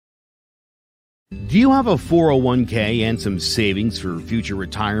Do you have a 401k and some savings for future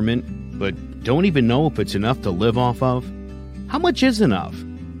retirement, but don't even know if it's enough to live off of? How much is enough?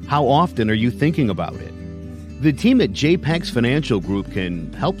 How often are you thinking about it? The team at JPEX Financial Group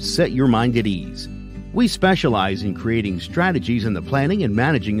can help set your mind at ease. We specialize in creating strategies in the planning and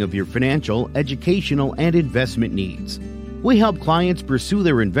managing of your financial, educational, and investment needs. We help clients pursue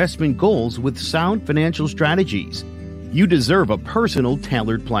their investment goals with sound financial strategies. You deserve a personal,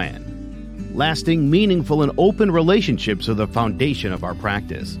 tailored plan. Lasting, meaningful, and open relationships are the foundation of our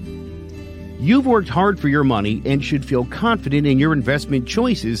practice. You've worked hard for your money and should feel confident in your investment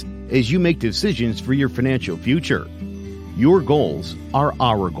choices as you make decisions for your financial future. Your goals are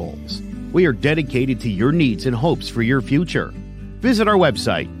our goals. We are dedicated to your needs and hopes for your future. Visit our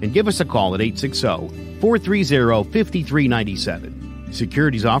website and give us a call at 860-430-5397.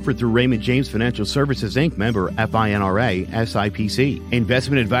 Securities offered through Raymond James Financial Services, Inc., member FINRA, SIPC.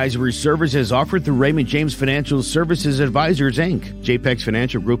 Investment advisory services offered through Raymond James Financial Services Advisors, Inc. JPEX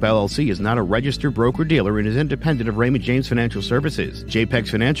Financial Group, LLC is not a registered broker-dealer and is independent of Raymond James Financial Services. JPEX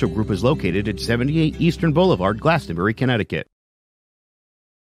Financial Group is located at 78 Eastern Boulevard, Glastonbury, Connecticut.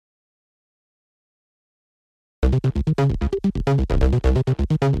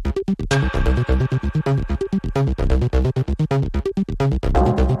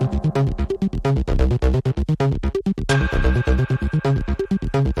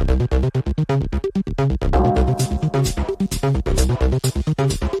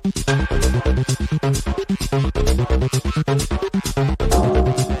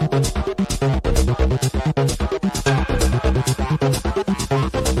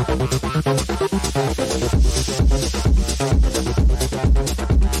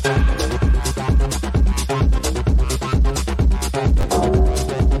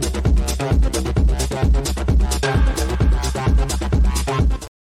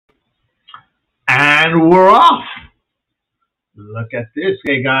 And we're off. Look at this.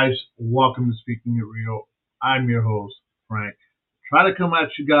 Hey guys, welcome to Speaking It Real. I'm your host, Frank. Try to come at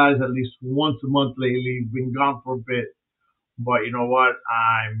you guys at least once a month lately. Been gone for a bit, but you know what?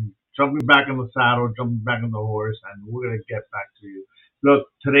 I'm jumping back on the saddle, jumping back on the horse, and we're gonna get back to you. Look,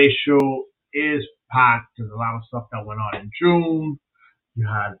 today's show is packed. There's a lot of stuff that went on in June. You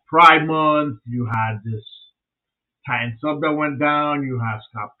had Pride Month. You had this Titan sub that went down. You had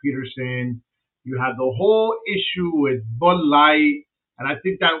Scott Peterson. You had the whole issue with Bud Light, and I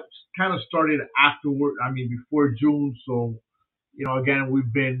think that kind of started afterward. I mean, before June. So, again,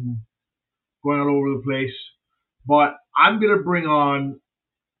 we've been going all over the place. But I'm gonna bring on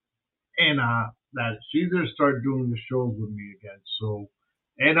Anna. That she's gonna start doing the shows with me again. So,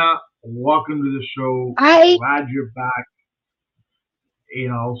 Anna, welcome to the show. Hi. Glad you're back.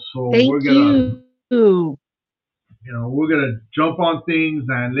 So Thank we're gonna, you. we're gonna jump on things,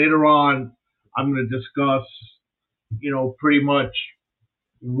 and later on, I'm going to discuss, pretty much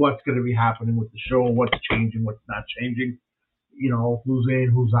what's going to be happening with the show, what's changing, what's not changing, who's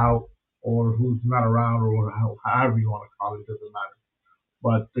in, who's out, or who's not around, or however you want to call it, doesn't matter.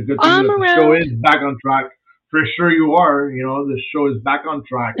 But the good thing is that the show is back on track. For sure you are, the show is back on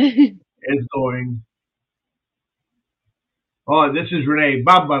track. It's going. Oh, this is Renee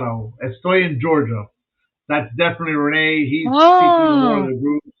Barbaro. Estoy in Georgia. That's definitely Renee. He's speaking to one of the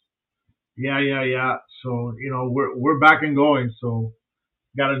groups. Yeah. So we're back and going. So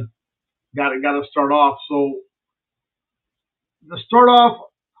gotta start off. So to start off,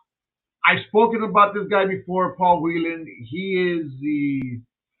 I've spoken about this guy before, Paul Whelan. He is the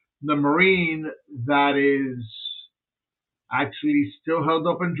Marine that is actually still held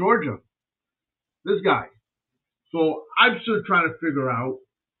up in Georgia. This guy. So I'm still trying to figure out,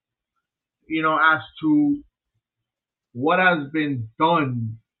 as to what has been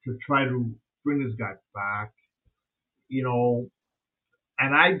done to try to bring this guy back, and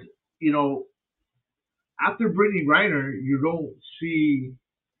after Brittany Griner, you don't see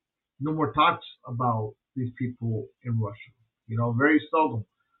no more talks about these people in Russia, very seldom.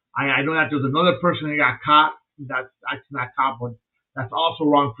 I know that there's another person that got caught, that's actually not caught, but that's also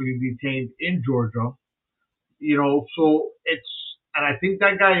wrongfully detained in Georgia, so and I think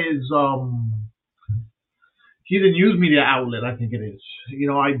that guy is, he's a news media outlet, I think it is.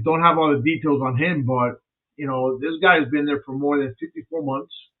 I don't have all the details on him, but, this guy's been there for more than 54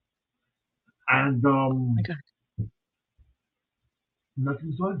 months. And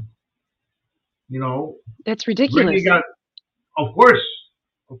nothing's done. That's ridiculous. Of course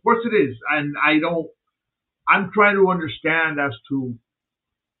it is. And I'm trying to understand as to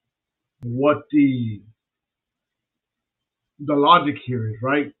what the logic here is,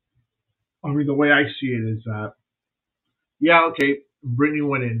 right? I mean, the way I see it is that, yeah, okay, Brittany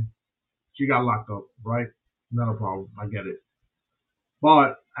went in. She got locked up, right? Not a problem. I get it.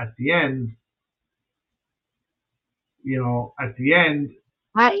 But at the end,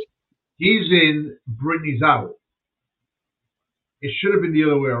 I he's in, Brittany's out. It should have been the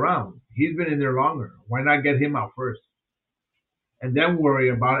other way around. He's been in there longer. Why not get him out first, and then worry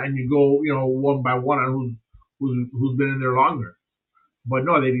about it? And you go, one by one on who's been in there longer. But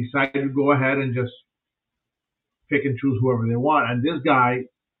no, they decided to go ahead and just pick and choose whoever they want. And this guy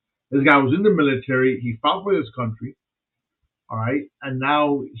was in the military. He fought for his country, all right, and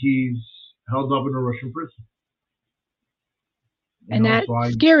now he's held up in a Russian prison. And that's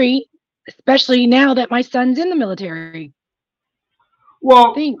scary, especially now that my son's in the military.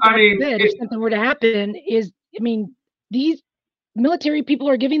 Well, if something were to happen, these military people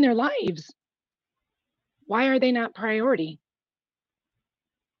are giving their lives. Why are they not priority?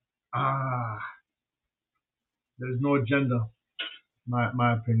 There's no agenda,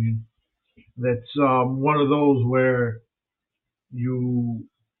 my opinion. That's one of those where you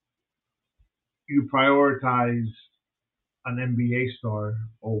prioritize an NBA star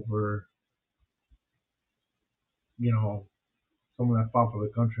over, someone that fought for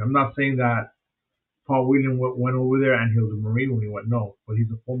the country. I'm not saying that Paul Whelan went over there and he was a Marine when he went. No, but he's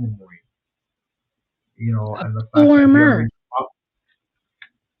a former Marine. And the fact former.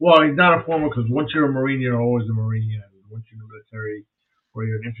 Well, he's not a former because once you're a Marine, you're always a Marine. And once you're in the military or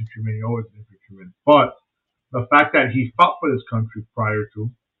you're an infantryman, you're always an infantryman. But the fact that he fought for this country prior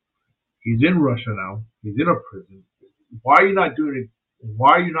to, he's in Russia now. He's in a prison. Why are you not doing it?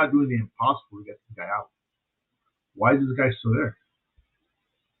 Why are you not doing the impossible to get this guy out? Why is this guy still there?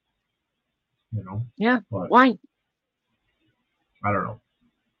 Yeah. But why? I don't know.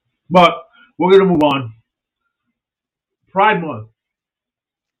 But we're gonna move on. Pride Month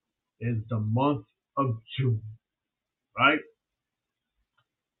is the month of June, right?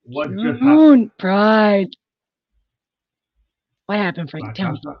 What just happened? Pride. What happened, Frank?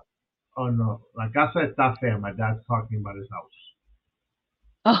 Tell me. Oh no, La casa está fea. My dad's talking about his house.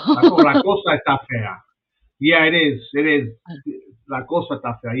 Oh. La cosa está fea. Yeah, it is. It is. La cosa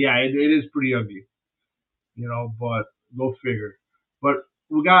está fea. Yeah, it is pretty ugly. But go figure. But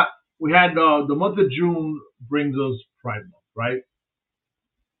we had the month of June brings us Pride Month, right?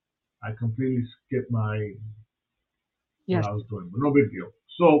 I completely skipped what I was doing, but no big deal.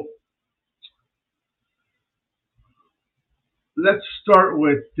 So let's start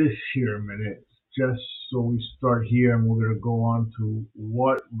with this here a minute, just so we start here, and we're gonna go on to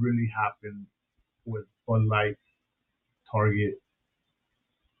what really happened with Bud Light, Target,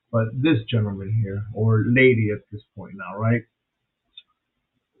 but this gentleman here, or lady at this point now, right?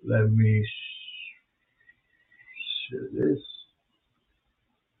 Let me share this.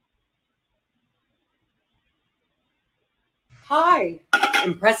 Hi.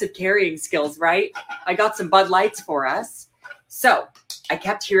 Impressive carrying skills, right? I got some Bud Lights for us. So, I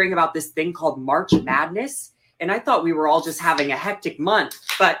kept hearing about this thing called March Madness, and I thought we were all just having a hectic month,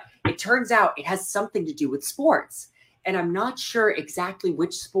 but it turns out it has something to do with sports. And I'm not sure exactly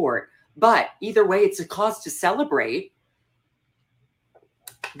which sport, but either way, it's a cause to celebrate.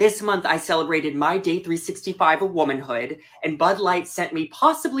 This month, I celebrated my day 365 of womanhood, and Bud Light sent me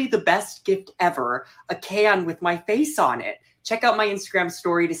possibly the best gift ever, a can with my face on it. Check out my Instagram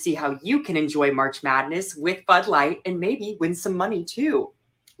story to see how you can enjoy March Madness with Bud Light and maybe win some money too.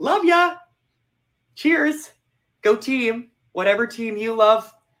 Love ya! Cheers! Go team! Whatever team you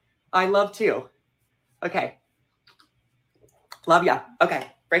love, I love too. Okay. Love ya. Okay.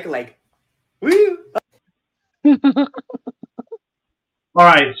 Break a leg. Woo! All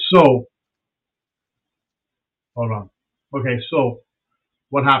right, so hold on. Okay, so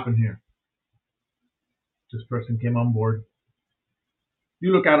what happened here? This person came on board.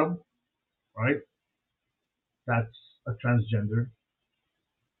 You look at him, right? That's a transgender.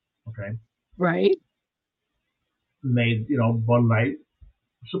 Okay. Right. Made, Bud Light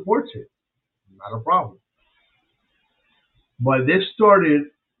supports it. Not a problem. But this started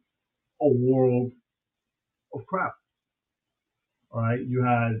a world of crap. All right, you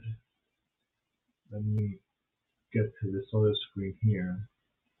had, let me get to this other screen here.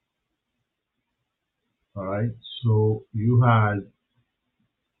 All right, so you had,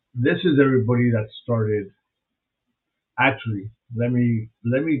 this is everybody that started. Actually, let me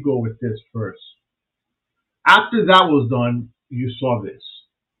go with this first. After that was done, you saw this.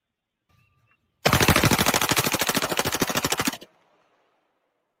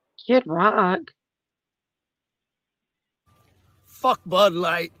 Kid Rock. Fuck Bud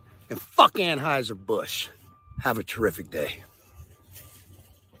Light and fuck Anheuser-Busch. Have a terrific day.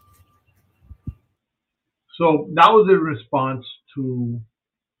 So that was a response to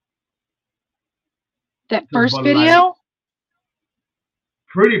That to first Bud Light. video?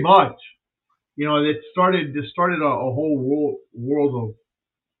 Pretty much. You know, this started a whole world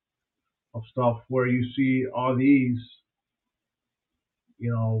of stuff where you see all these,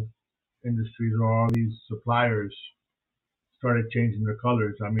 you know, industries or all these suppliers started changing their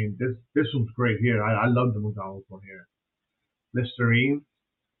colors. I mean, this one's great here. I love the McDonald's one here. Listerine,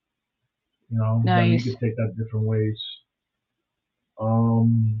 you know, I mean, you Nice. could take that different ways.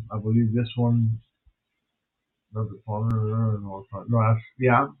 I believe this one, no,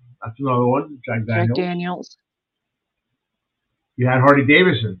 that's another one. Jack Jack Daniels. Daniels. You had Harley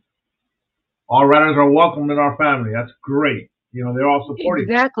Davidson. All riders are welcome in our family. That's great. You know, they're all supporting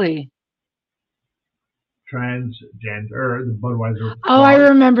Exactly. transgender, the Budweiser. Oh, I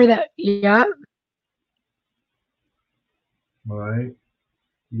remember that. Yeah. All right.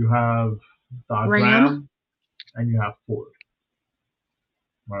 You have Dodge Ram. Ram and you have Ford.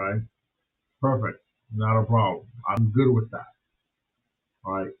 All right. Perfect. Not a problem. I'm good with that.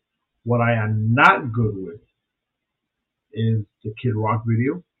 All right. What I am not good with is the Kid Rock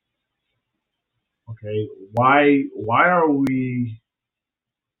video. Okay. Why are we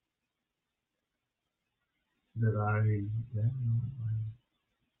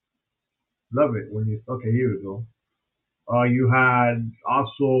love it when you okay, here we go. You had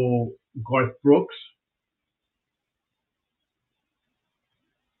also Garth Brooks.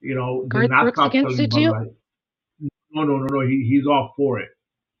 You know, did Garth not Brooks stop against selling it Bud too? Light. No. He's all for it.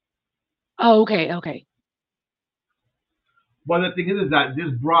 Oh, okay. But the thing is that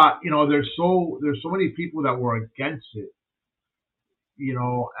this brought, you know, there's so many people that were against it, you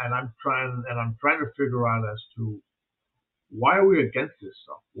know, and I'm trying to figure out as to why are we against this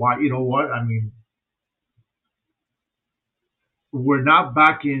stuff? Why, you know what? I mean, we're not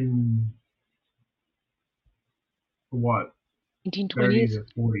back in what 30s 1920s. and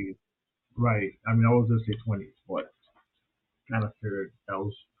 40s, right? I mean, I was gonna say 20s, but kind of figured that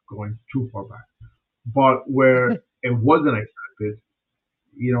was going too far back. But where it wasn't accepted,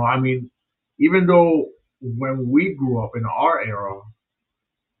 you know, I mean, even though when we grew up in our era,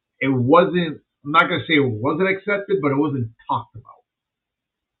 it wasn't, I'm not going to say it wasn't accepted, but it wasn't talked about.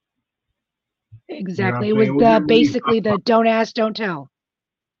 Exactly. You know It was what I'm saying? It wasn't really basically the don't ask, don't tell.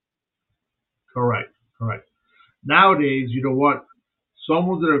 Correct. Nowadays, you know what?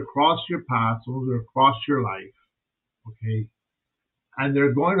 Someone's going to cross your path, someone's going to cross your life, okay? And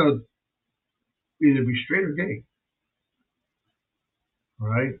they're going to either be straight or gay, all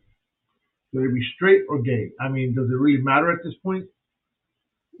right? They're going to be straight or gay. I mean, does it really matter at this point?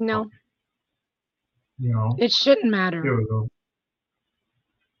 No, You know, it shouldn't here matter. we go.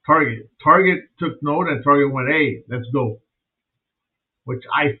 Target took note and Target went, hey, let's go. Which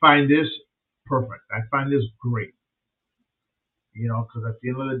I find this perfect. I find this great. You know, because at the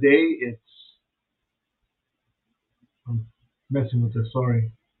end of the day, I'm messing with this,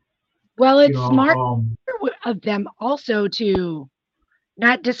 sorry. Well, You it's know, smart of them also to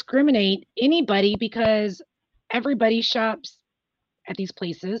not discriminate anybody because everybody shops at these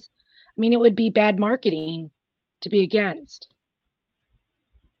places. I mean, it would be bad marketing to be against.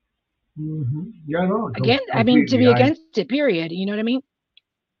 Yeah, no. Again, I mean, to be against it, period. You know what I mean?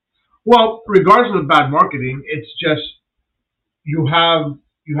 Well, regardless of bad marketing, it's just you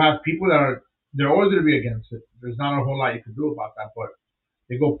have people that they're always going to be against it. There's not a whole lot you can do about that, but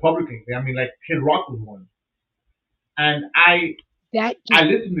they go publicly. I mean, like Kid Rock was one, and I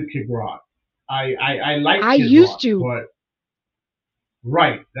listen to Kid Rock. I like. I Kid used Rock, to. but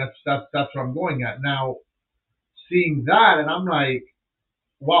right, that's what I'm going at now. Seeing that, and I'm like,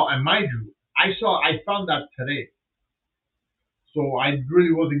 wow. And mind you, I found that today, so I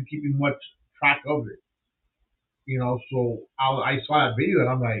really wasn't keeping much track of it. You know, so I saw that video and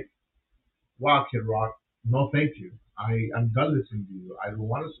I'm like, wow, Kid Rock, no thank you. I'm done listening to you. I don't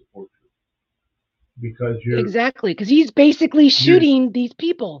want to support you. Because Exactly, because he's basically shooting these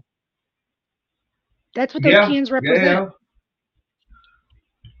people. That's what those cans represent.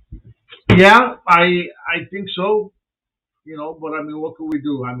 Yeah, I think so. You know, but I mean, what can we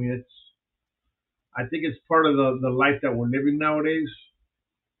do? I mean, I think it's part of the life that we're living nowadays.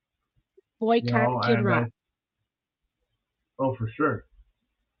 Boycott Kid Rock. Oh, for sure.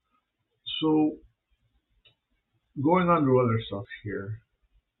 So, going on to other stuff here,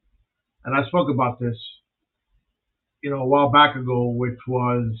 and I spoke about this, you know, a while back ago, which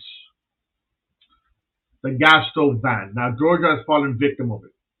was the gas stove ban. Now, Georgia has fallen victim of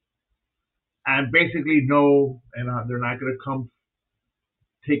it. And basically, no, and they're not going to come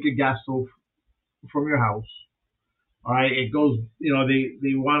take a gas stove from your house. All right, it goes, you know,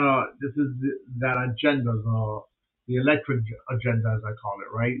 they want to, this is that agenda, the electric agenda, as I call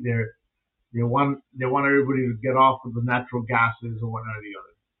it, right? They want everybody to get off of the natural gases or one or the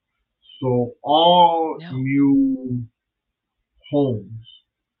other. So all No. new homes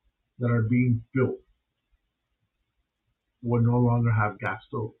that are being built will no longer have gas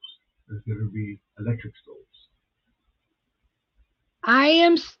stoves. There's going to be electric stoves. I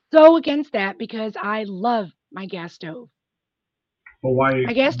am so against that because I love my gas stove. But why?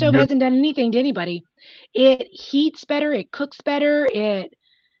 My gas stove hasn't done anything to anybody. It heats better, it cooks better,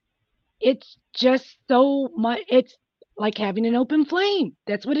 it's just so much. It's like having an open flame.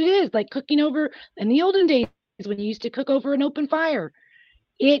 That's what it is. Like cooking over in the olden days when you used to cook over an open fire.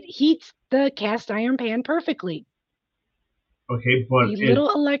 It heats the cast iron pan perfectly. Okay, but The little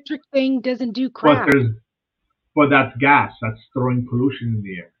electric thing doesn't do but crap. that's gas. That's throwing pollution in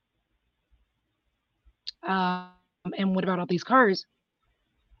the air. And what about all these cars?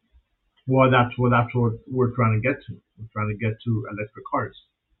 Well, that's what we're trying to get to. We're trying to get to electric cars.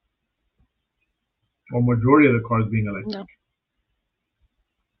 Or majority of the cars being electric. No.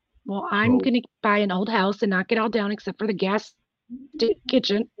 Well, I'm So- going to buy an old house and knock it all down except for the gas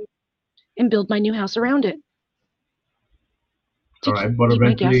kitchen and build my new house around it. All right, but keep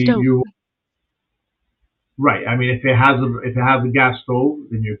my gas eventually stove. Right. I mean, if it has a gas stove,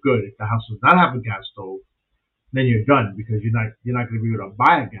 then you're good. If the house does not have a gas stove, then you're done because you're not going to be able to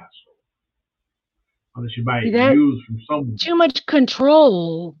buy a gas stove unless you buy it See that? used from someone. Too much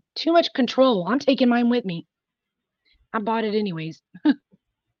control. Too much control. I'm taking mine with me. I bought it anyways. But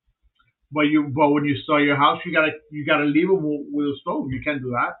when you sell your house, you gotta leave it with a stove. You can't do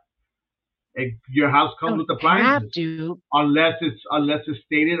that. Your house comes with Don't appliances have to. unless it's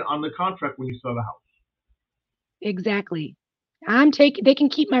stated on the contract when you sell the house. Exactly. They can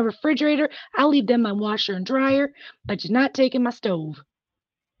keep my refrigerator. I'll leave them my washer and dryer, but you're not taking my stove.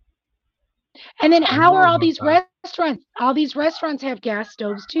 And then how are all these restaurants? All these restaurants have gas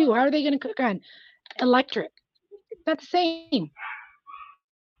stoves too. How are they going to cook on electric? It's not the same.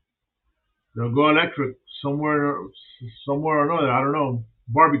 They'll go electric somewhere or another. I don't know.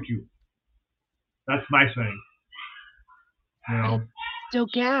 Barbecue. That's my saying. You know. Still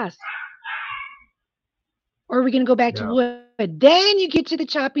gas. Or are we going to go back to Yeah. wood? Then you get to the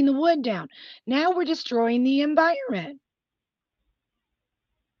chopping the wood down. Now we're destroying the environment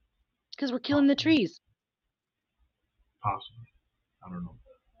because we're killing the trees. Possibly. I don't know.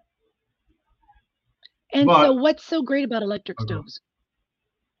 And But- so what's so great about electric Okay. stoves?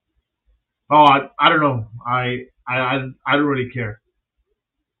 Oh, I don't know. I don't really care.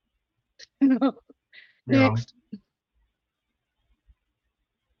 You know. Next.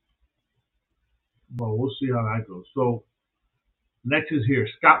 Well, we'll see how that goes. So next is here,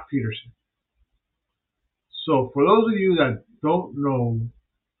 Scott Peterson. So for those of you that don't know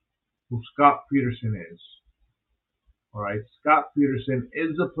who Scott Peterson is, all right, Scott Peterson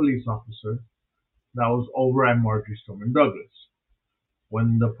is a police officer that was over at Marjory Stoneman Douglas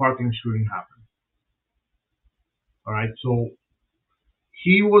when the parking shooting happened. All right, so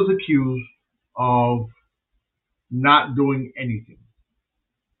he was accused of not doing anything,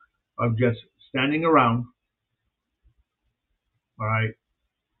 of just standing around, all right,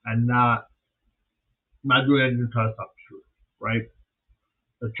 and not doing anything to try to stop the shooting, right?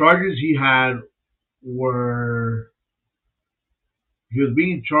 The charges he had were he was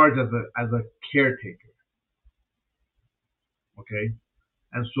being charged as a caretaker, okay,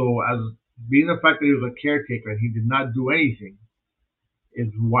 and so as being the fact that he was a caretaker and he did not do anything is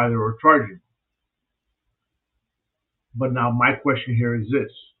why they were charging him. But now my question here is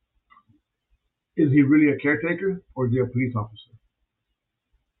this: is he really a caretaker or is he a police officer?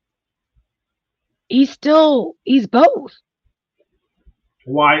 He's both.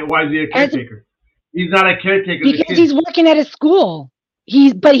 Why is he a caretaker? He's not a caretaker Because he's working at a school.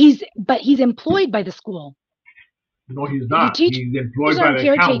 He's employed by the school. No, he's not. Teachers He's employed by aren't the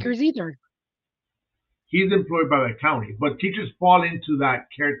county. caretakers either. He's employed by the county, but teachers fall into that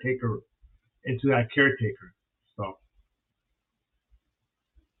caretaker stuff.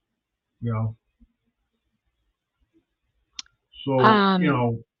 You know. So you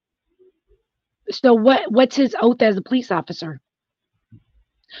know. So what's his oath as a police officer?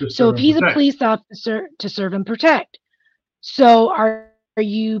 So if he's a police officer, to serve and protect. So are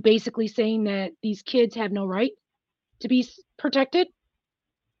you basically saying that these kids have no right to be protected?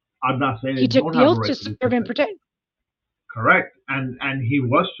 I'm not saying He they took don't the have a oath right to to be serve and protected. protect. Correct, and he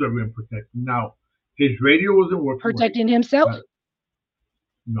was serving and protecting. Now his radio wasn't working. Protecting himself?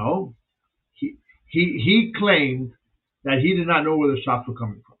 No, he claimed that he did not know where the shots were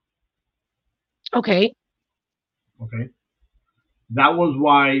coming from. Okay. Okay, that was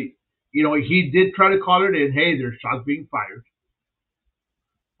why he did try to call it in. Hey, there's shots being fired.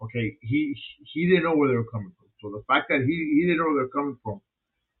 Okay, he didn't know where they were coming from. So the fact that he didn't know where they're coming from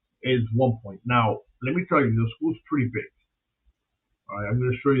is one point. Now, let me tell you, the school's pretty big. All right, I'm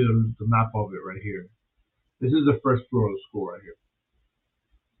going to show you the map of it right here. This is the first floor of the school right here.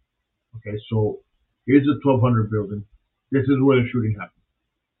 Okay, so here's the 1200 building. This is where the shooting happened.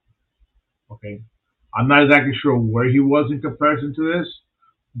 Okay, I'm not exactly sure where he was in comparison to this,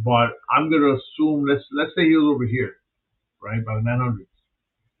 but I'm going to assume, let's say he was over here, right, by the 900s.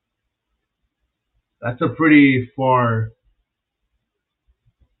 That's pretty far.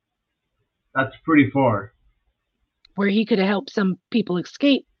 That's pretty far. Where he could have helped some people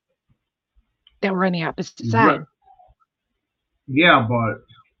escape that were on the opposite side. Yeah, but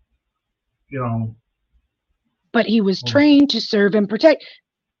you know. But he was trained to serve and protect.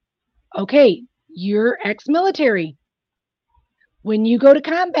 Okay, you're ex-military. When you go to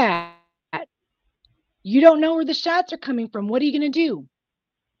combat, you don't know where the shots are coming from. What are you going to do?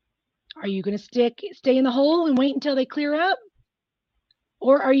 Are you going to stay in the hole and wait until they clear up?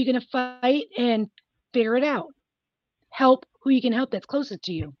 Or are you going to fight and figure it out? Help who you can help that's closest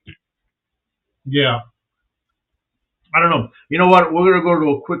to you. Yeah. I don't know. You know what? We're going to go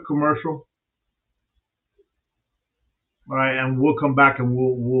to a quick commercial. All right, and we'll come back and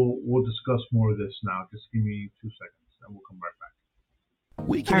we'll discuss more of this now. Just give me 2 seconds and we'll come right back.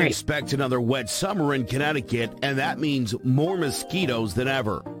 We can expect another wet summer in Connecticut, and that means more mosquitoes than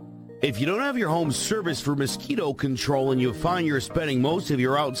ever. If you don't have your home serviced for mosquito control and you find you're spending most of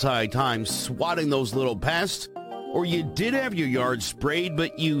your outside time swatting those little pests, or you did have your yard sprayed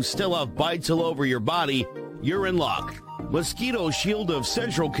but you still have bites all over your body, you're in luck. Mosquito Shield of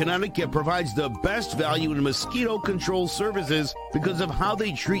Central Connecticut provides the best value in mosquito control services because of how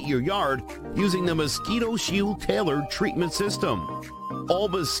they treat your yard using the Mosquito Shield tailored treatment system. All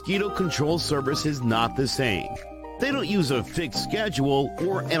mosquito control service is not the same. They don't use a fixed schedule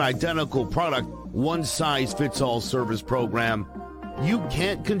or an identical product, one-size-fits-all service program. You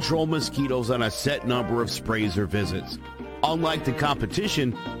can't control mosquitoes on a set number of sprays or visits. Unlike the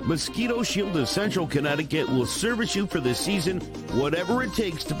competition, Mosquito Shield of Central Connecticut will service you for the season, whatever it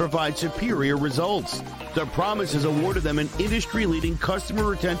takes to provide superior results. The promise has awarded them an industry-leading customer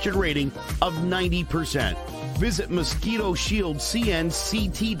retention rating of 90%. Visit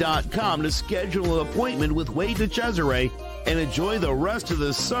MosquitoShieldCNCT.com to schedule an appointment with Wade DeCesare and enjoy the rest of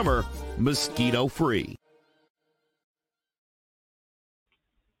the summer mosquito-free.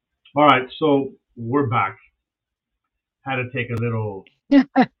 All right, so we're back. Had to take a little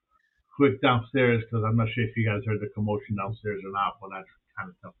quick downstairs because I'm not sure if you guys heard the commotion downstairs or not, but I kind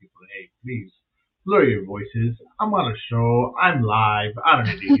of tell people, hey, please blur your voices. I'm on a show. I'm live. I don't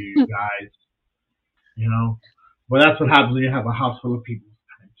need to hear you guys. You know? But that's what happens when you have a house full of people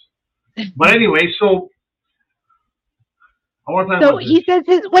sometimes. But anyway, so I want to talk about he says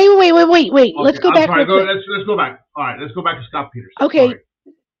his wait. Okay, let's go back. Sorry, let's go back. All right, let's go back to Scott Peters. Okay.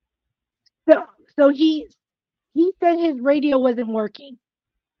 So he said his radio wasn't working.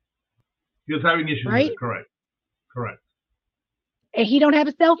 He was having issues with it. Correct. And he don't have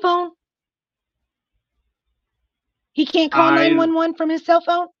a cell phone? He can't call 911 from his cell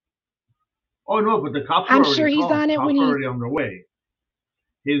phone? Oh no, but the cops I'm already sure he's called. on it when he's already on their way.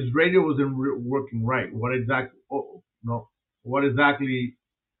 His radio wasn't working right. What exactly? Oh no, what exactly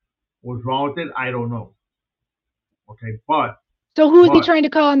was wrong with it? I don't know. Okay, but so who is he trying to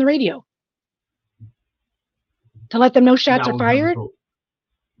call on the radio? To let them know shots are fired?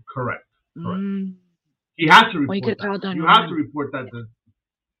 Correct. He has to report that. You have to report that.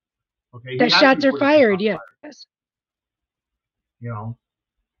 Okay. That shots are fired. Yes. You know.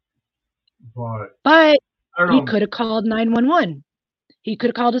 But he could have called 911. He could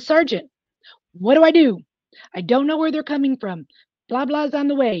have called a sergeant. What do? I don't know where they're coming from. Blah blah's on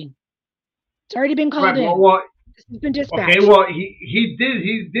the way. It's already been called in. Well, this has been dispatched. Okay, well he did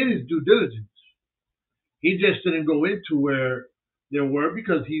his due diligence. He just didn't go into where there were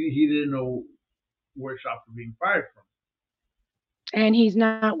because he didn't know where shots were being fired from. And he's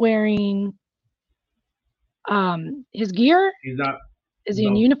not wearing his gear? He's not. Is he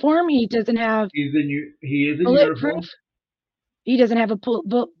in uniform? He doesn't have. He is in uniform. He doesn't have a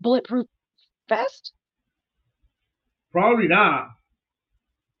bulletproof vest? Probably not.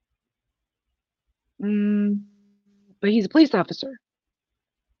 But he's a police officer.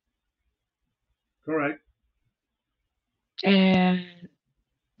 Correct. And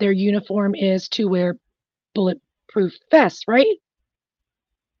their uniform is to wear bulletproof vests, right?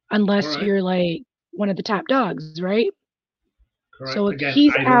 Unless you're like one of the top dogs, right? Correct. So if Again,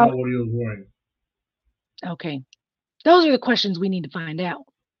 he's I out, don't know what he was wearing. Okay. Those are the questions we need to find out.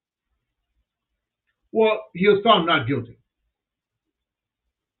 Well, he was found not guilty.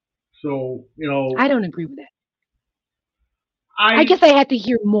 So, I don't agree with that. I I, guess I had to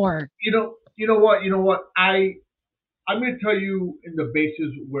hear more. you know what, I'm going to tell you in the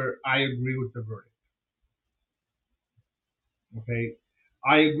basis where I agree with the verdict. Okay,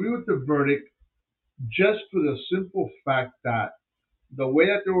 I agree with the verdict just for the simple fact that the way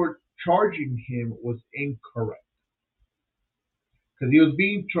that they were charging him was incorrect because he was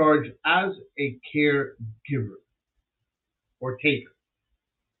being charged as a caregiver or taker.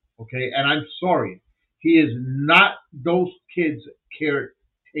 Okay, and I'm sorry, he is not those kids'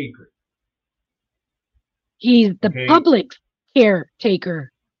 caretaker. He's the Okay, public's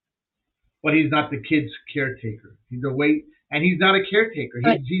caretaker. but he's not the kid's caretaker. He's a wait, and he's not a caretaker.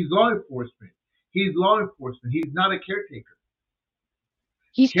 But He's law enforcement. He's law enforcement. He's not a caretaker.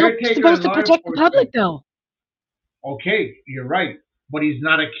 he's still Caretaker supposed and to law protect the public, enforcement. though. Okay, you're right, but he's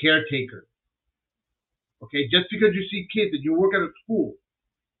not a caretaker. Okay, just because you see kids and you work at a school,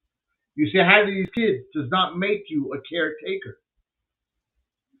 you say hi to these kids does not make you a caretaker.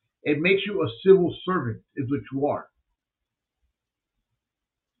 It makes you a civil servant, is what you are.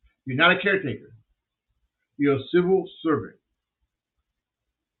 You're not a caretaker. You're a civil servant.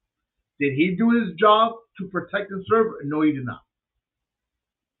 Did he do his job to protect and serve? No, he did not.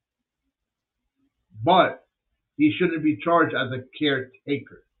 But he shouldn't be charged as a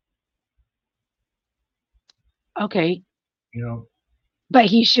caretaker. Okay. You know, But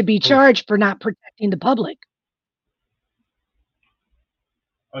he should be so charged for not protecting the public.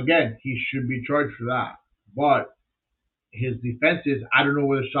 again, he should be charged for that. But his defense is, I don't know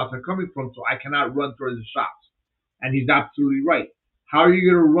where the shots are coming from, so I cannot run towards the shots. And he's absolutely right. How are you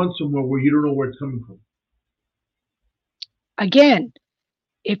going to run somewhere where you don't know where it's coming from? Again,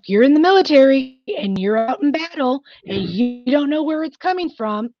 if you're in the military and you're out in battle and you don't know where it's coming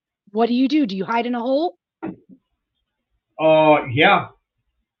from, what do? Do you hide in a hole? Yeah.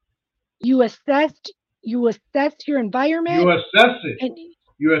 You assessed your environment. You assess it. And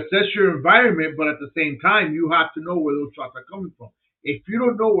You assess your environment, but at the same time, you have to know where those shots are coming from. If you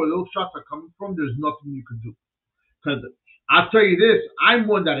don't know where those shots are coming from, there's nothing you can do. Because I'll tell you this, I'm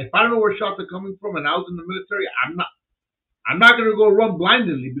one that if I don't know where shots are coming from and I was in the military, I'm not going to go run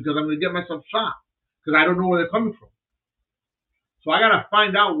blindly because I'm going to get myself shot because I don't know where they're coming from. So I got to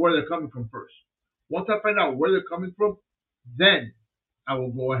find out where they're coming from first. Once I find out where they're coming from, then I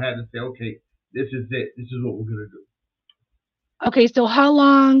will go ahead and say, okay, this is it. This is what we're going to do. okay, so how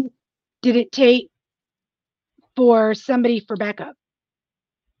long did it take for backup?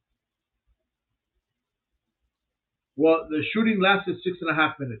 Well, the shooting lasted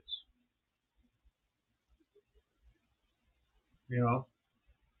 6.5 minutes. You know?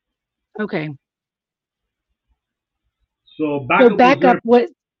 Okay. So backup was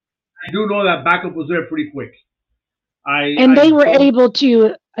I do know that backup was there pretty quick. and they were able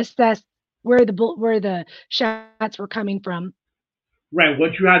to assess where the shots were coming from. Right.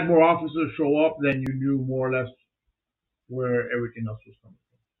 Once you had more officers show up, then you knew more or less where everything else was coming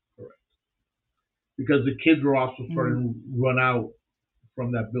from. Correct. Because the kids were also starting to run out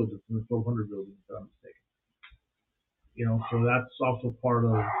from that building, from the 1200 building, if I'm mistaken. You know, so that's also part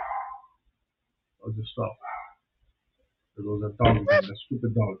of the stuff. Those are dogs again, the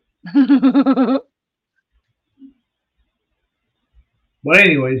stupid dogs. But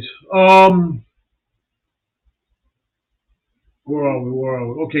anyways, where are we?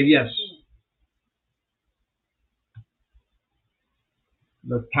 Okay, yes.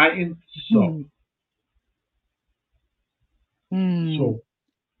 The Titan sub. So,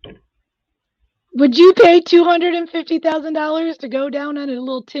 would you pay $250,000 to go down on a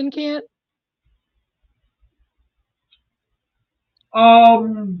little tin can?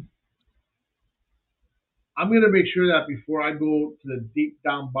 I'm going to make sure that before I go to the deep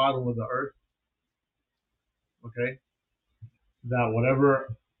down bottom of the earth, okay, that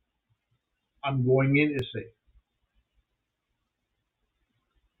whatever I'm going in is safe.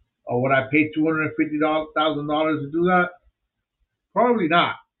 Or would I pay $250,000 to do that? Probably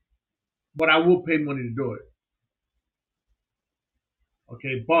not. But I will pay money to do it.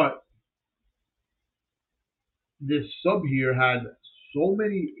 Okay, but this sub here had so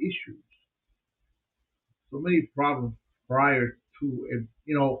many issues, so many problems prior to it.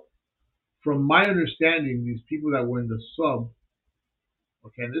 You know, from my understanding, these people that were in the sub,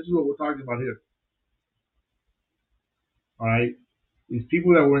 okay, and this is what we're talking about here. All right, these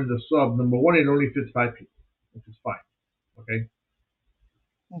people that were in the sub, number one, it only fits 5 people, which is fine. Okay.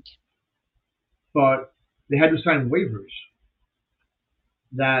 But they had to sign waivers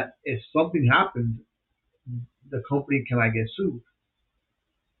that if something happened, the company cannot get sued.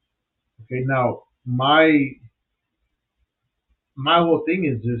 Okay, now my my whole thing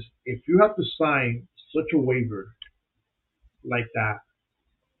is this: if you have to sign such a waiver like that,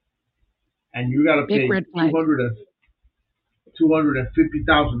 and you got to Big pay red flag.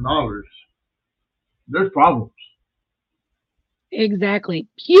 $250,000, there's problems. Exactly.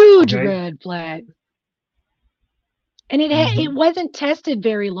 Huge Okay. red flag. And it Mhm. wasn't tested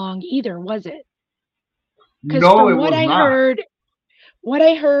very long either, was it? Because No, from it was not. what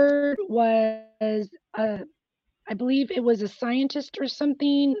I heard was I believe it was a scientist or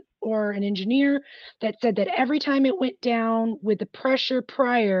something or an engineer that said that every time it went down with the pressure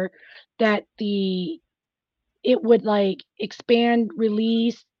prior, that it would like expand,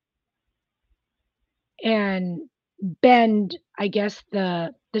 release, and bend, I guess,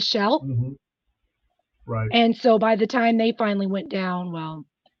 the shell. Hmm. Right. And so by the time they finally went down, well,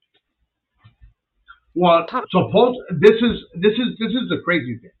 Well, pop. suppose this is the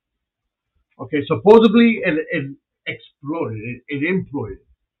crazy thing. Okay, supposedly it exploded, it imploded,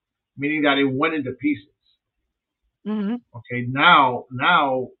 meaning that it went into pieces. Hmm. Okay, now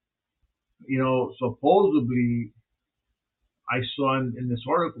supposedly I saw in this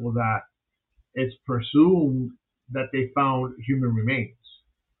article that it's presumed that they found human remains.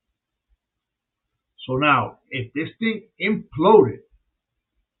 So now, if this thing imploded,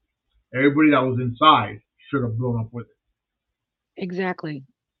 everybody that was inside should have blown up with it. Exactly.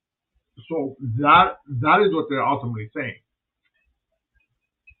 So that is what they're ultimately saying.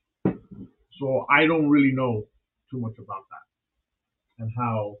 So I don't really know too much about that and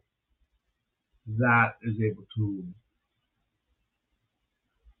how that is able to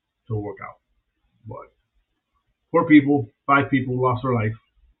work out. But poor people, 5 people lost their life.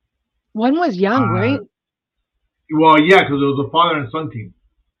 One was young, Uh, right? well, yeah, because it was a father and son team.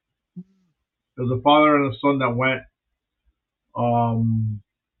 There was a father and a son that went. Um,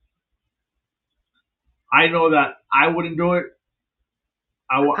 I know that I wouldn't do it.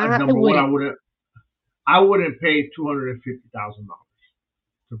 I Number one, wouldn't. I wouldn't pay $250,000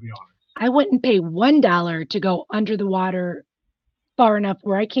 to be honest. I wouldn't pay $1 to go under the water far enough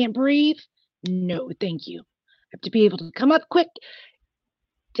where I can't breathe. No, thank you. I have to be able to come up quick,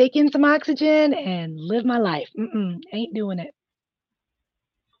 take in some oxygen, and live my life. Ain't doing it.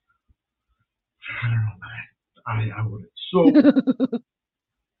 I don't know, man. I wouldn't. So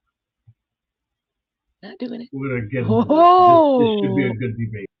Not doing it. we're gonna get into this. This should be a Oh, good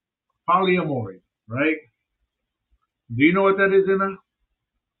debate. Polyamory, right? Do you know what that is, Anna?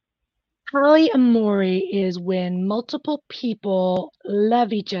 polyamory is when multiple people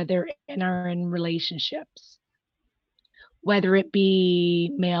love each other and are in relationships, whether it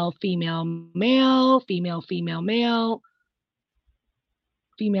be male, female, male, female, female, male,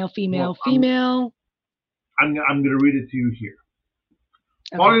 female, female, Well, female. I'm gonna read it to you here.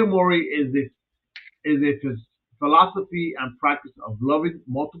 Okay. Polyamory is a philosophy and practice of loving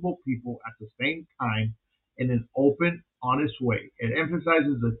multiple people at the same time in an open, honest way. It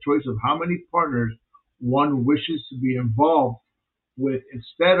emphasizes the choice of how many partners one wishes to be involved with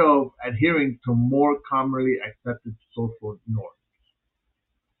instead of adhering to more commonly accepted social norms,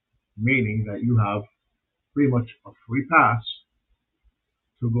 meaning that you have pretty much a free pass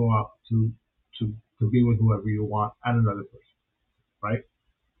to go out to be with whoever you want and another person, right?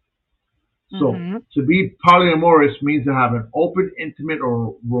 So Hmm. to be polyamorous means to have an open, intimate,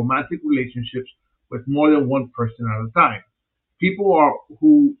 or romantic relationships with more than one person at a time.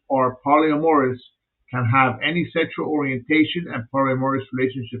 Who are polyamorous can have any sexual orientation, and polyamorous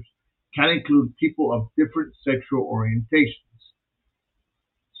relationships can include people of different sexual orientations.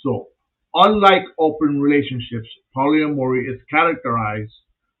 So, unlike open relationships, polyamory is characterized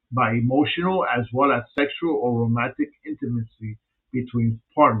by emotional as well as sexual or romantic intimacy between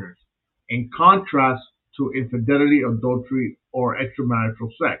partners, in contrast to infidelity, adultery, or extramarital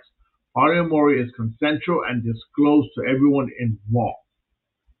sex. Polyamory is consensual and disclosed to everyone involved.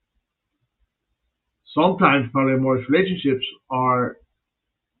 Sometimes polyamorous relationships are,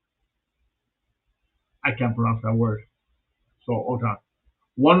 I can't pronounce that word, so hold on.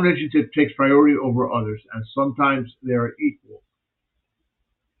 One relationship takes priority over others, and sometimes they are equal.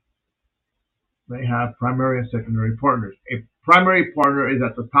 They have primary and secondary partners. A primary partner is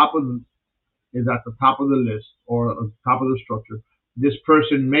at the top of the list or at the top of the structure. This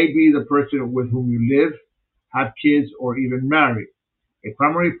person may be the person with whom you live, have kids, or even marry. A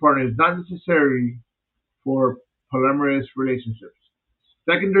primary partner is not necessary for polyamorous relationships.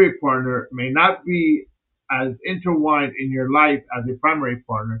 Secondary partner may not be as intertwined in your life as a primary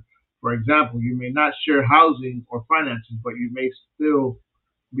partner. For example, you may not share housing or finances, but you may still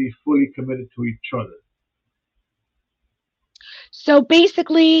be fully committed to each other. So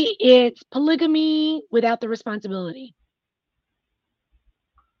basically, it's polygamy without the responsibility.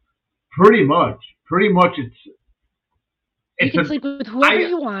 Pretty much. It's You can a sleep with whoever I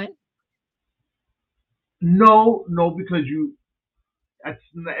you want. no because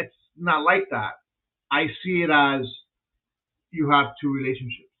it's not like that. I see it as you have two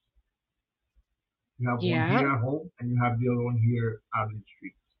relationships. You have one Yeah, here at home, and you have the other one here out in the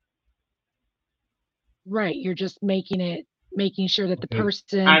street. right. You're just making sure that the Okay,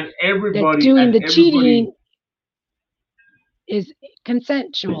 person that's and doing the everybody, cheating is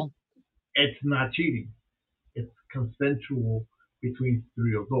consensual. it's not cheating. It's consensual between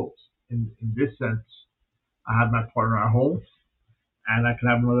three adults. In this sense, I have my partner at home, and I can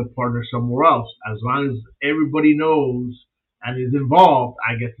have another partner somewhere else. As long as everybody knows and is involved,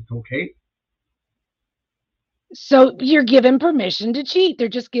 I guess it's okay. So you're given permission to cheat. They're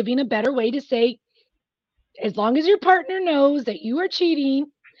just giving a better way to say, as long as your partner knows that you are cheating,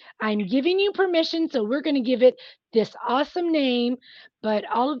 I'm giving you permission. So we're going to give it this awesome name. But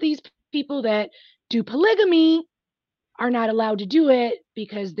all of these people that do polygamy are not allowed to do it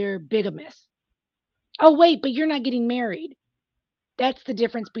because they're bigamous. Oh, wait, but you're not getting married. That's the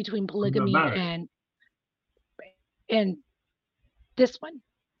difference between I'm not polygamy married. and this one.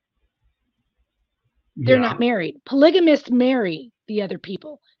 They're Yeah, not married. Polygamists marry the other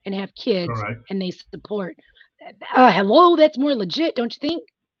people and have kids correct. and they support. Hello, that's more legit, don't you think?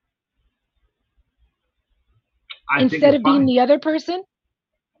 I think Instead it's of being fine. the other person.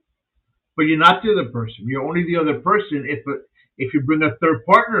 But you're not the other person. You're only the other person if you bring a third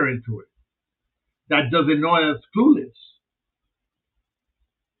partner into it that doesn't know that's clueless.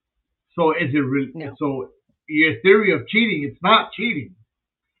 So is it really? No, So your theory of cheating, it's not cheating.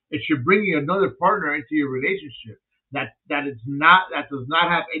 It's you're bringing another partner into your relationship that does not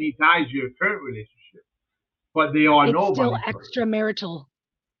have any ties to your current relationship, but they all it's know about still each other. extramarital.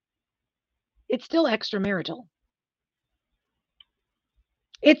 It's still extramarital.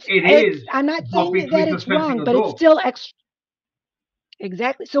 It is, I'm not but saying that between it's consenting wrong, but it's adults. still extra.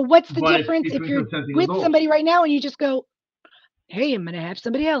 Exactly. So what's the But it's difference if between you're consenting with adults. somebody right now and you just go, hey, I'm going to have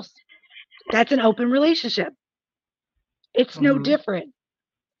somebody else? That's an open relationship. It's no Hmm. different.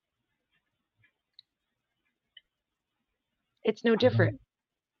 It's no different.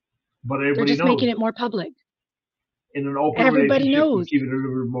 But They're everybody just making knows. it more public. In an open Everybody relationship, you knows. keep it a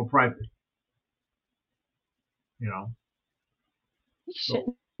little bit more private. You know. You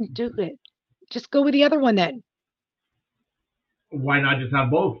So shouldn't do it. Just go with the other one then. why not just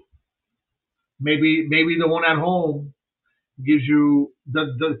have both? Maybe the one at home gives you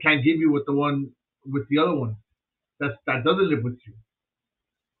can't give you what the one with the other one that doesn't live with you.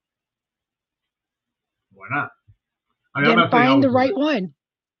 Why not? I mean, I'm Then not saying I find would the do right it. one.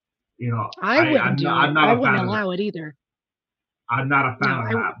 You know, I wouldn't do I'm it. not I a wouldn't fan of that. allow it either. I'm not a fan No, of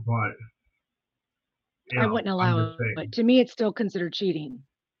that, but I wouldn't I'm just allow it. saying To me, it's still considered cheating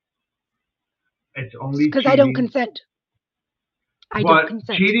it's only because I don't cheating. consent. I don't But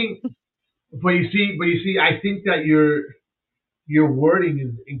consent. cheating, but you see, I think that your wording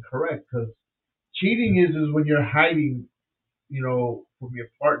is incorrect because cheating is when you're hiding, from your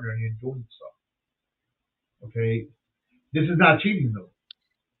partner and you're doing stuff. Okay, this is not cheating though.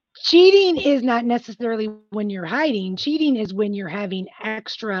 Cheating is not necessarily when you're hiding. Cheating is when you're having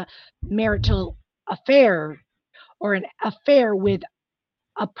extra marital affair or an affair with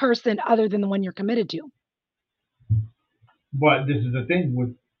a person other than the one you're committed to. But this is the thing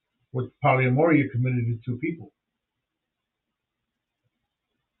with polyamory, you're committed to two people,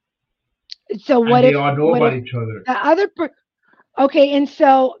 So and they all know what about if each other. the other okay, and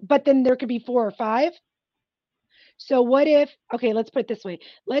so but then there could be 4 or 5. So what if, okay, let's put it this way.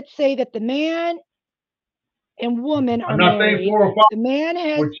 Let's say that the man and woman I'm are not saying married. 4 or 5. The man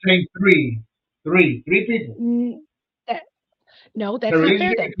has We're saying three people. that, no, The that's not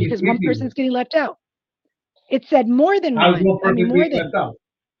fair relationship then between because three one people. person's getting left out. It said more than How's one. one I mean person more being left than, out?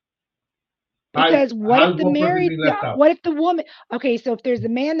 because what if How's the one person married, being yeah, left out? what if the woman, okay, so if there's a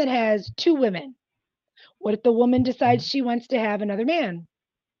man that has 2 women, what if the woman decides she wants to have another man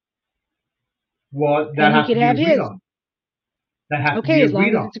Well, that and he has to could be have agreed his? on. That has to be Okay, as long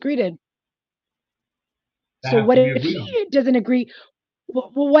agreed as on. it's agreed in. That So has what to be if agreed on. he doesn't agree?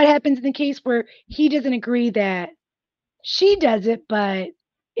 Well, what happens in the case where he doesn't agree that she does it, but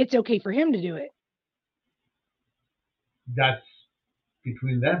it's okay for him to do it? That's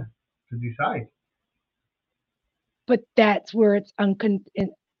between them to decide. But that's where it's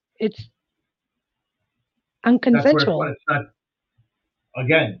it's That's where it's unconsensual. fun. It's not.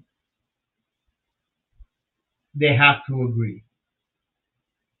 Again, they have to agree.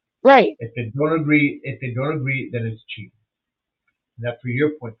 Right. If they don't agree, then it's cheating. And that's where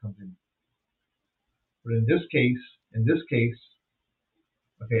your point comes in. But in this case,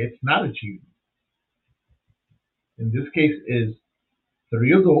 Okay, it's not a cheating. In this case, is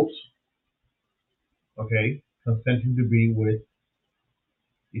 3 adults, okay, consenting to be with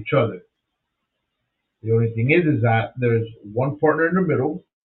each other. The only thing is that there's one partner in the middle,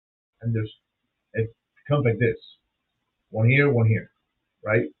 and it becomes like this: one here,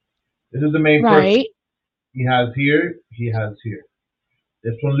 right? This is the main person. Right. He has here, he has here.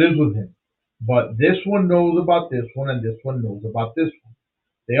 This one lives with him, but this one knows about this one, and this one knows about this one.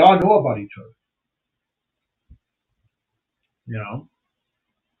 They all know about each other, you know.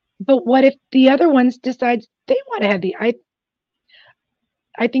 But what if the other ones decides they want to have the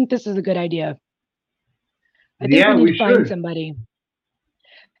I think this is a good idea. I think Yeah, we need we to find should. somebody.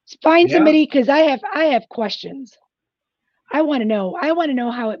 Find Yeah, somebody because I have questions. I want to know. I want to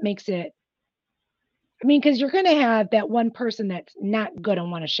know how it makes it. I mean, because you're going to have that one person that's not going to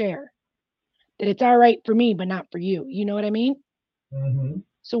want to share. That it's all right for me, but not for you. You know what I mean? hmm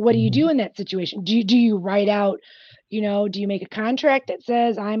So what do you hmm do in that situation? Do you write out, do you make a contract that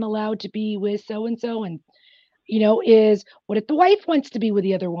says I'm allowed to be with so and so? And, is what if the wife wants to be with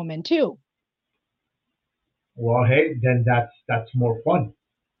the other woman too? Well, hey, then that's more fun.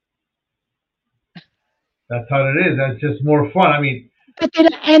 That's how it is. That's just more fun. I mean, But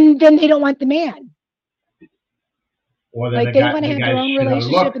and then they don't want the man. well, then Like the they guy want to the have their guy's own shit out of relationship,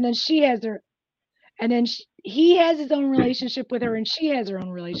 luck. and then she has her, and then he has his own relationship with her, and she has her own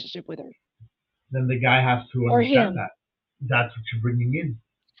relationship with her Then the guy has to or understand him. that. That's what you're bringing in.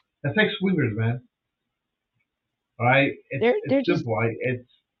 That's like swingers, man. All right, it's They're just simple. It's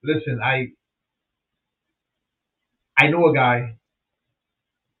listen. I know a guy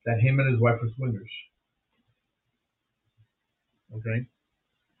that him and his wife are swingers. Okay,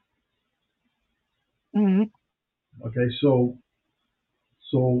 mhm. okay. So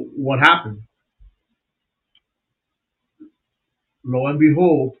what happened? Lo and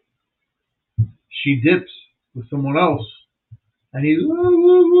behold, she dips with someone else, and he's "Woo,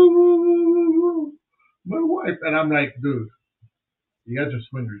 woo, woo, woo, woo, woo, my wife," and I'm like, dude, you guys are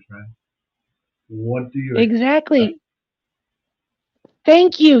swingers, man. What do you expect? Exactly.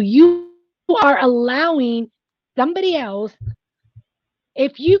 Thank you. You are allowing somebody else.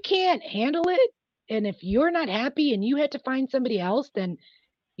 If you can't handle it, and if you're not happy, and you had to find somebody else, then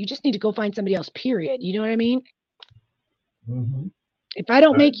you just need to go find somebody else. Period. You know what I mean? hmm If I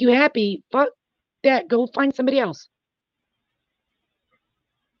don't Right? make you happy, fuck that. Go find somebody else.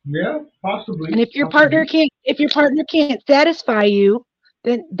 Yeah, And possibly, if possibly. your partner can't satisfy you,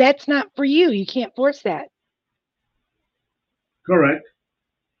 then that's not for you. You can't force that. Correct.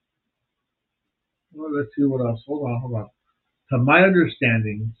 Well, let's see what else. Hold on. To my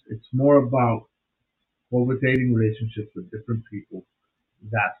understanding, it's more about dating relationships with different people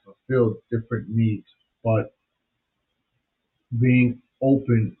that fulfill different needs, but being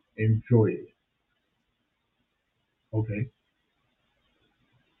open and joyous. Okay.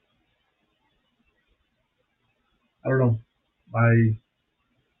 I don't know. I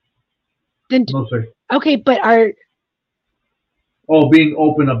Then no say. okay, but are Oh, being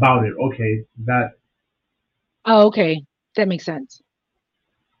open about it. Okay. That. oh, okay, that makes sense.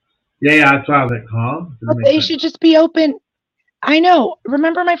 Yeah, yeah. That's why I was like, huh? But Doesn't make they sense. should just be open. I know.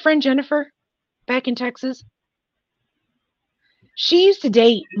 Remember my friend Jennifer back in Texas? She used to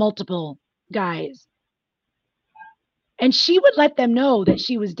date multiple guys, and she would let them know that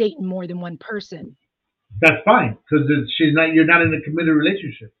she was dating more than one person. That's fine because she's not. You're not in a committed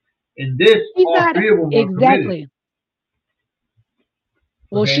relationship. In this, She's all not three of them were committed. exactly.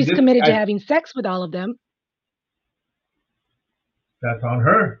 Well, Okay. In she's this, committed to having sex with all of them. that's on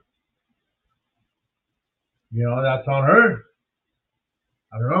her. You know, that's on her.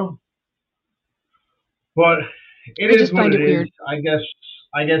 I don't know. But it I is just what find it it is. weird.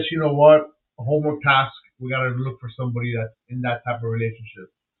 I guess you know what? A homework task. We gotta look for somebody that's in that type of relationship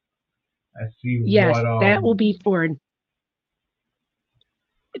and see Yes, what that will be forward.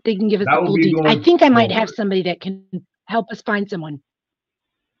 If they can give us the that will full be deets. I going think I might have forward. somebody that can help us find someone.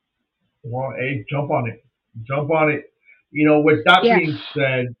 Well, hey, jump on it. Jump on it. You know, with that Yeah. being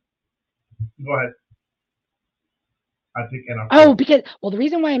said, go ahead. I think enough Oh, go. because the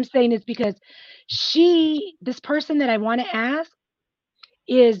reason why I'm saying is because this person that I want to ask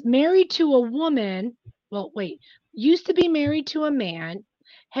is married to a woman. Well, wait, used to be married to a man,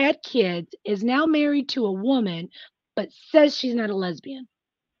 had kids, is now married to a woman, but says she's not a lesbian.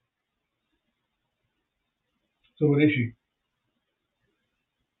 So what is she?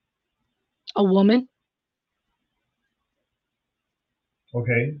 A woman?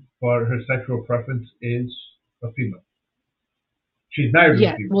 Okay, but her sexual preference is a female. She's married to a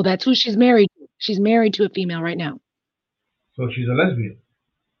Yeah. Well, female, that's who she's married to. She's married to a female right now. so she's a lesbian.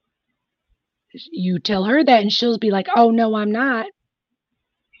 You tell her that, and she'll be like, "Oh no, I'm not."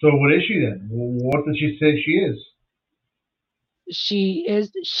 So what is she then? What does she say she is? She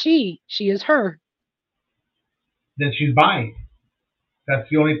is she. She is her. Then she's buying. That's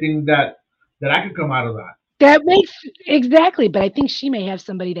the only thing that I could come out of that. That makes exactly. But I think she may have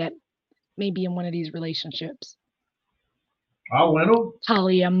somebody that may be in one of these relationships. Oh, bueno. Let's get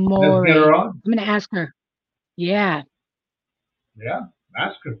Polyamory. her on. I'm gonna ask her. Yeah, Yeah,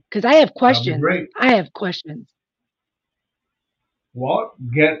 ask her. because I have That'll be questions. great. I have questions. Well,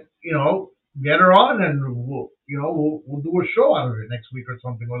 get her on, and we'll do a show out of it next week or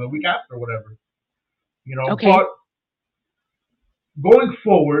something, or the week after, whatever. Okay. But going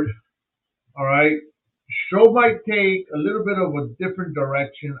forward, all right, show might take a little bit of a different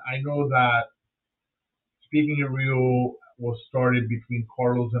direction. I know that Speaking It Real was started between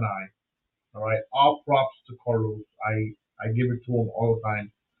Carlos and I. All right, all props to Carlos. I give it to him all the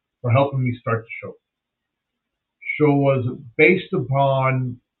time for helping me start the show. Show was based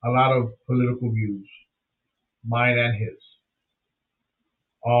upon a lot of political views, mine and his.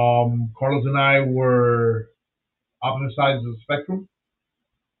 Carlos and I were opposite sides of the spectrum,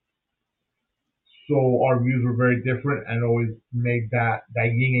 so our views were very different, and always made that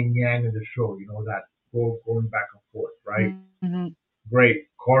yin and yang of the show. That going back and forth, right? Mm-hmm. Great.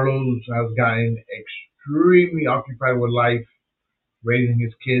 Carlos has gotten extremely occupied with life, raising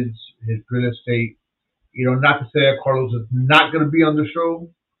his kids, his real estate. Not to say that Carlos is not going to be on the show,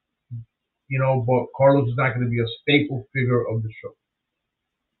 but Carlos is not going to be a staple figure of the show.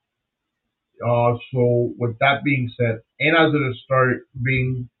 So with that being said, Anna's going to start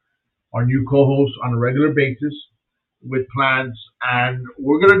being our new co-host on a regular basis with plans, and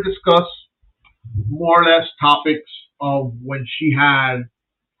we're going to discuss more or less topics of when she had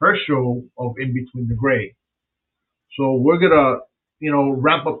her show of In Between the Gray. So we're going to,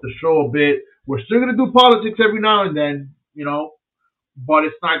 wrap up the show a bit. We're still going to do politics every now and then, but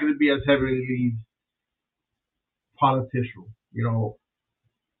it's not going to be as heavily political,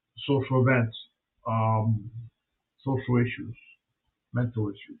 social events, social issues, mental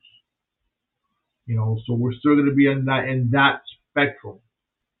issues, so we're still going to be in that spectrum.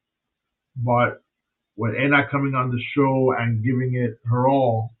 But with Anna coming on the show and giving it her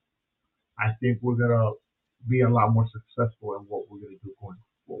all, I think we're going to be a lot more successful in what we're going to do going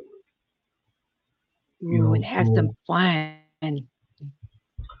forward. And have some fun.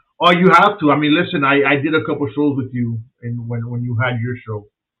 Oh, you have to. I mean, listen, I did a couple shows with you when you had your show,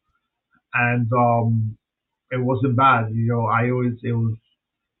 and it wasn't bad. It was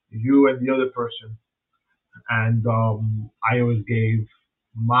you and the other person, and I always gave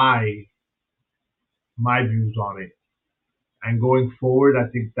my views on it. And going forward, I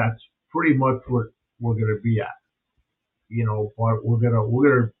think that's pretty much what we're gonna be at. But we're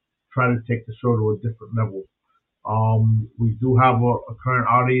gonna try to take the show to a different level. We do have a current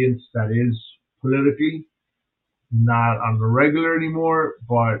audience that is politically not on the regular anymore,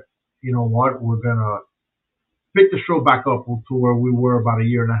 but you know what? We're gonna pick the show back up to where we were about a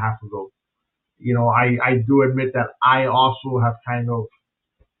year and a half ago. I do admit that I also have kind of,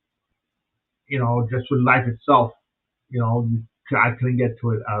 just with life itself, I couldn't get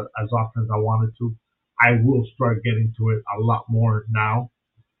to it as often as I wanted to. I will start getting to it a lot more now,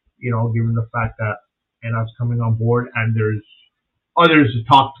 given the fact that Anna's coming on board and there's others to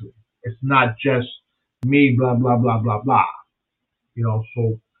talk to. It's not just me, blah, blah, blah, blah, blah.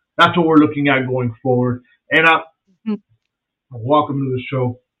 So that's what we're looking at going forward. Anna, welcome to the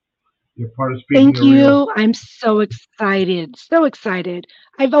show. You're part of Speaking It Thank you. Real. I'm so excited. So excited.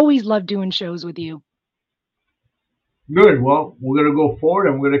 I've always loved doing shows with you. Good. Well, we're going to go forward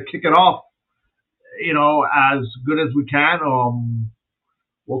and we're going to kick it off, as good as we can.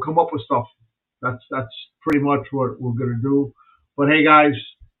 We'll come up with stuff. That's pretty much what we're going to do. But hey, guys,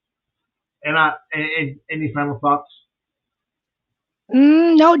 any final thoughts?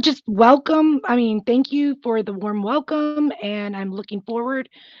 No, just welcome. I mean, thank you for the warm welcome, and I'm looking forward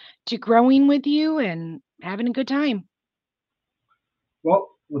to growing with you and having a good time. Well,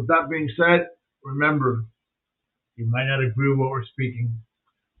 with that being said, remember, you might not agree with what we're speaking,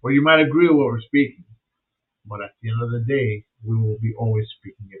 or you might agree with what we're speaking, but at the end of the day, we will be always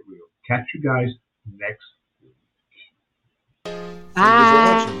speaking it real. Catch you guys next week. Thank you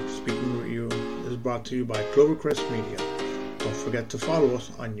for watching. Speaking with You is brought to you by Clovercrest Media. Don't forget to follow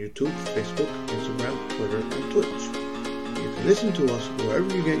us on YouTube, Facebook, Instagram, Twitter, and Twitch. You can listen to us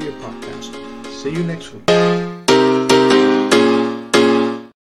wherever you get your podcast. See you next week.